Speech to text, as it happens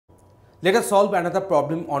Let us solve another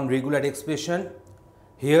problem on regular expression.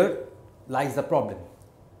 Here lies the problem.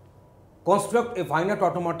 Construct a finite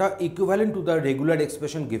automata equivalent to the regular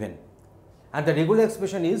expression given, and the regular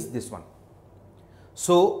expression is this one.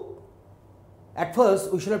 So at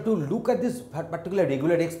first we should have to look at this particular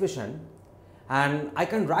regular expression, and I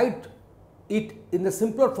can write it in the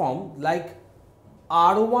simpler form like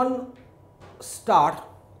R1 star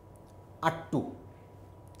at 2.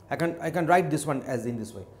 I can write this one as in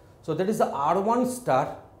this way. So that is the R1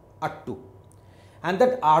 star at 2, and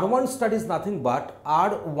that R1 star is nothing but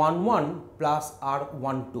R11 plus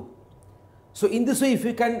R12. So in this way, if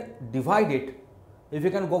you can divide it, if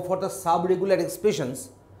you can go for the sub-regular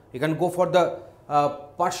expressions, you can go for the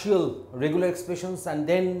partial regular expressions, and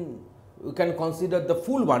then you can consider the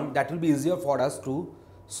full one. That will be easier for us to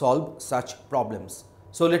solve such problems.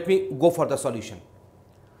 So let me go for the solution.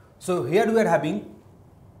 So here we are having,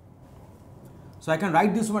 so I can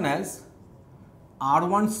write this one as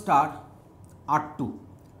R1 star R2.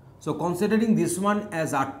 So considering this one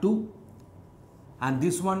as R2 and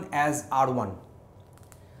this one as R1,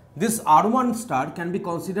 this R1 star can be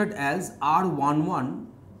considered as R11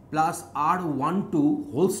 plus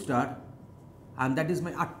R12 whole star, and that is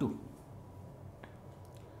my R2.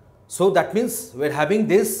 So that means we are having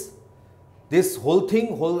this whole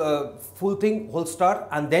thing, full thing, whole star,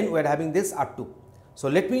 and then we are having this R2. So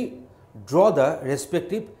let me draw the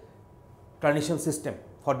respective transition system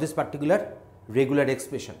for this particular regular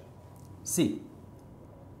expression. See,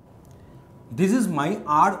 this is my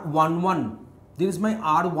R11, this is my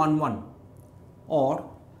R11, or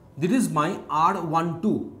this is my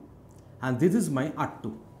R12, and this is my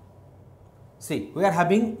R2. See, we are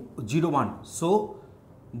having 0, 1. So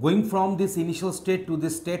going from this initial state to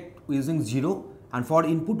this state using 0, and for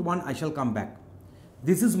input 1 I shall come back.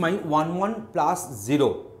 This is my 1, 1 plus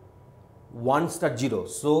 0, 1 star 0.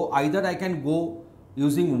 So either I can go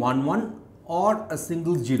using 1, 1 or a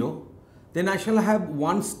single 0. Then I shall have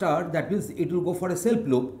 1 star, that means it will go for a self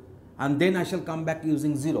loop, and then I shall come back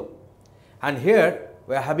using 0. And here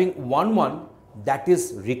we are having 1, 1, that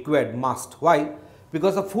is required, must. Why?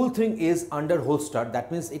 Because the full thing is under whole star, that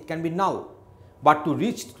means it can be null. But to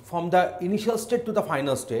reach from the initial state to the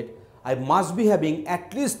final state, I must be having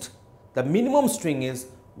at least the minimum string is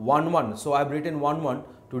 1, 1. So I have written 1, 1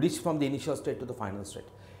 to reach from the initial state to the final state.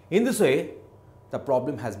 In this way, the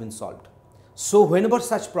problem has been solved. So whenever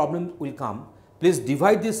such problem will come, please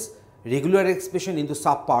divide this regular expression into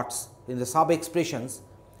sub parts, in the sub expressions,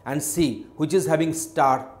 and see which is having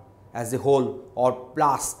star as a whole or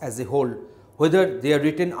plus as a whole, whether they are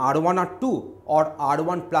written R1 R2 or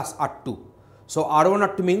R1 plus R2. So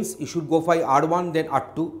R1 R2 means you should go by R1 then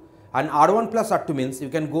R2, and R1 plus R2 means you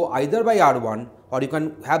can go either by R1 or you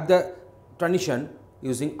can have the transition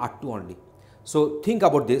using R2 only. So think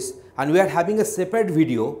about this, and we are having a separate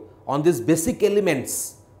video on these basic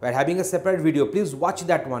elements. We are having a separate video. Please watch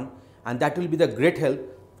that one, and that will be the great help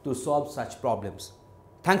to solve such problems.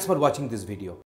 Thanks for watching this video.